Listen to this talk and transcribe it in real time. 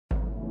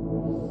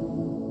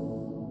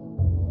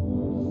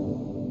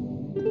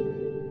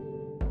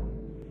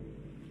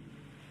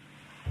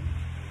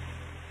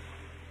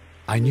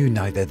I knew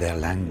neither their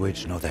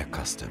language nor their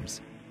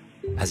customs.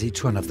 As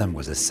each one of them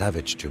was a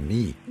savage to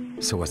me,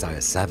 so was I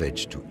a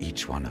savage to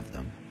each one of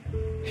them.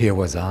 Here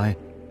was I,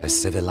 a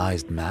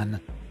civilized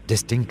man,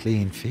 distinctly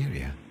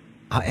inferior.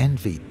 I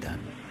envied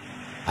them.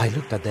 I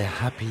looked at their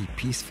happy,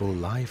 peaceful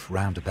life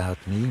round about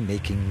me,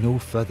 making no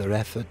further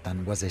effort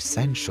than was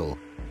essential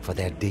for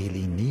their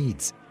daily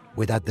needs,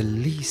 without the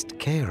least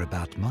care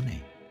about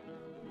money.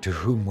 To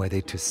whom were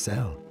they to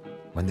sell,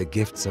 when the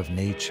gifts of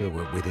nature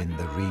were within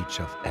the reach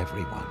of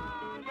everyone?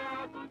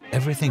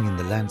 Everything in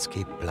the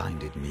landscape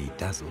blinded me,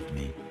 dazzled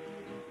me.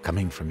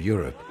 Coming from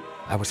Europe,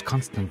 I was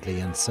constantly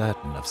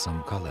uncertain of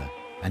some color,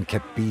 and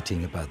kept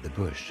beating about the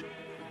bush.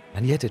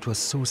 And yet it was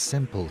so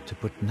simple to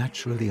put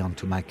naturally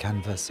onto my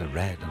canvas a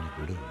red and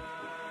a blue.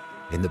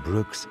 In the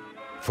brooks,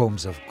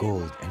 forms of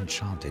gold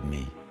enchanted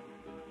me.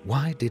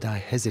 Why did I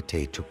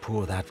hesitate to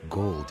pour that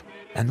gold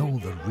and all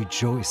the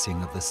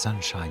rejoicing of the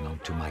sunshine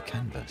onto my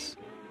canvas?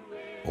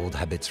 Old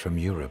habits from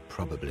Europe,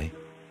 probably.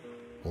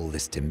 All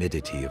this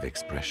timidity of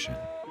expression.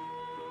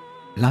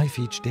 Life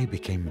each day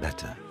became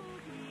better.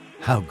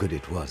 How good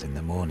it was in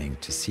the morning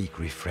to seek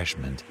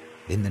refreshment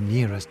in the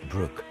nearest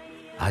brook,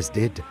 as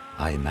did,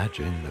 I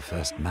imagine, the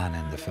first man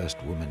and the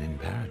first woman in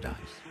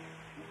paradise.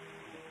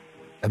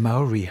 A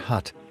Maori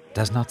hut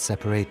does not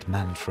separate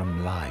man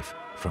from life,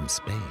 from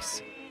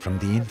space, from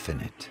the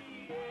infinite.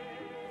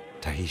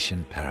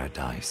 Tahitian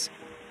paradise,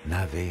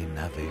 Nave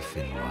Nave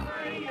Whenua,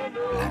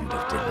 land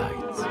of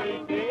delight.